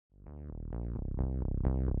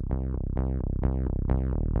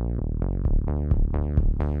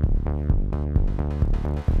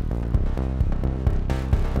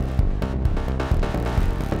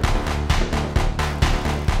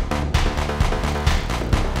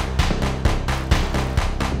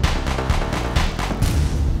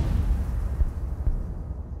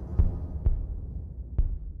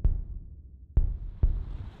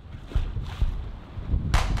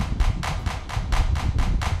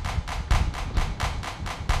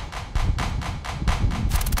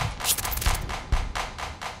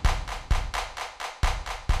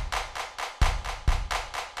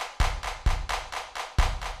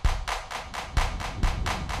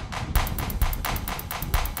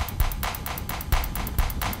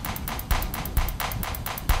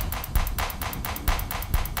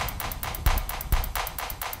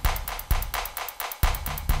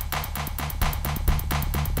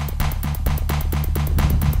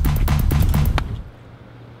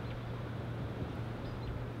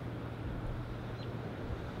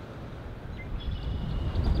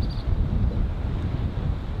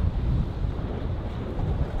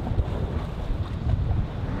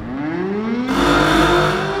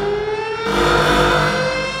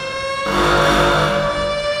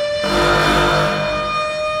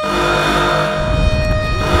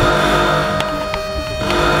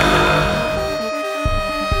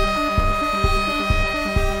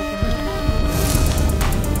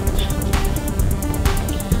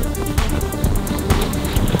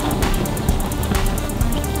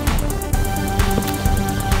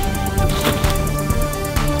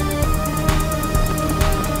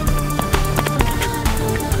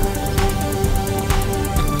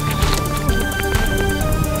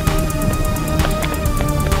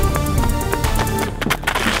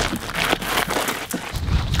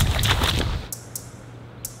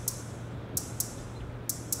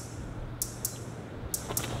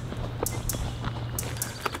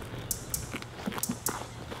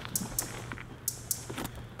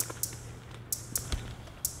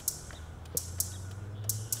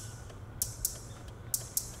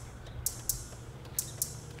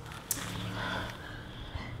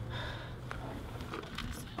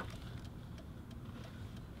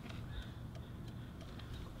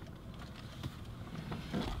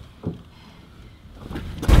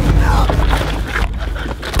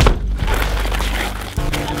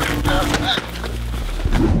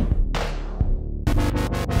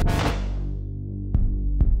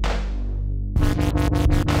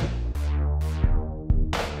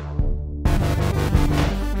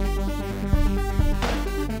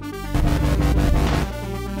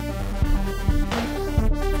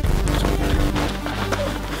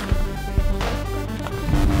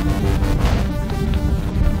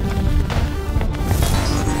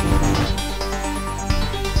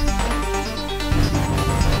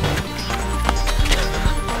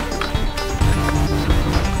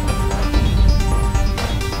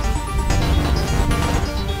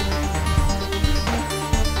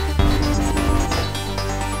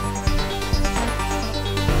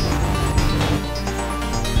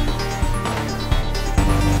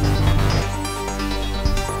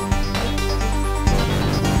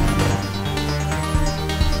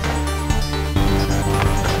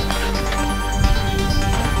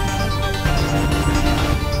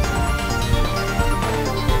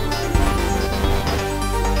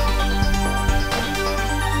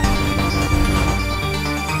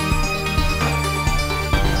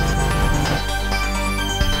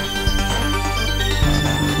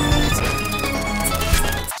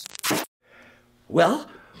Well,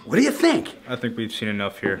 what do you think? I think we've seen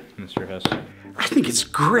enough here, Mr. Hess. I think it's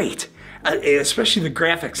great. Especially the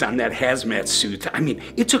graphics on that hazmat suit. I mean,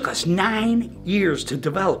 it took us 9 years to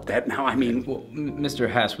develop that. Now, I mean... Well,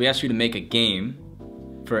 Mr. Hess, we asked you to make a game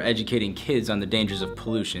for educating kids on the dangers of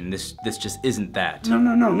pollution. This just isn't that.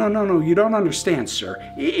 No. You don't understand, sir.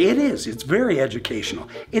 It is. It's very educational.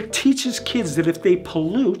 It teaches kids that if they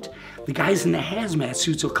pollute, the guys in the hazmat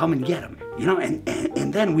suits will come and get them. You know,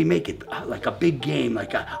 and then we make it like a big game,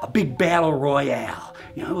 like a big battle royale.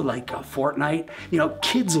 You know, like Fortnite. You know,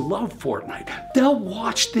 kids love Fortnite. They'll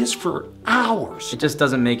watch this for hours. It just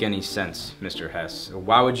doesn't make any sense, Mr. Hess.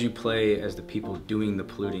 Why would you play as the people doing the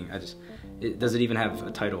polluting? Does it even have a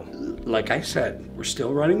title? Like I said, we're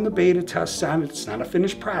still running the beta tests on it. It's not a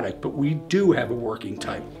finished product, but we do have a working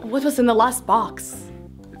title. What was in the last box?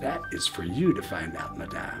 That is for you to find out,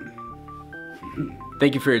 madame.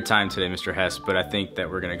 Thank you for your time today, Mr. Hess, but I think that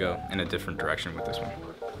we're gonna go in a different direction with this one.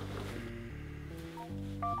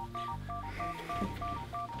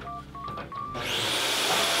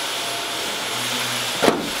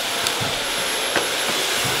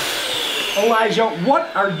 Elijah,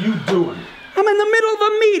 what are you doing? I'm in the middle of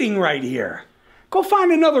a meeting right here. Go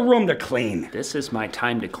find another room to clean. This is my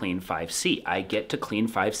time to clean 5C. I get to clean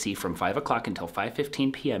 5C from 5 o'clock until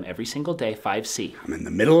 5:15 p.m. every single day, 5C. I'm in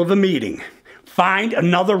the middle of a meeting. Find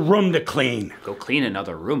another room to clean. Go clean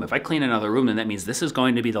another room. If I clean another room, then that means this is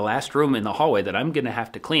going to be the last room in the hallway that I'm going to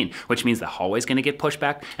have to clean, which means the hallway's going to get pushed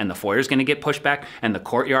back, and the foyer's going to get pushed back, and the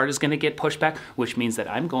courtyard is going to get pushed back, which means that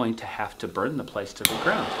I'm going to have to burn the place to the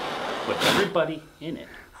ground with everybody in it.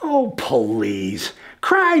 Oh, please.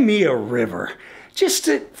 Cry me a river. Just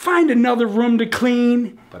to find another room to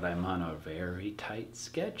clean. But I'm on a very tight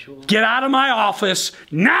schedule. Get out of my office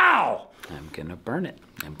now! I'm gonna burn it.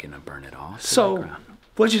 I'm gonna burn it all to the So, ground.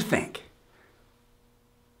 what'd you think?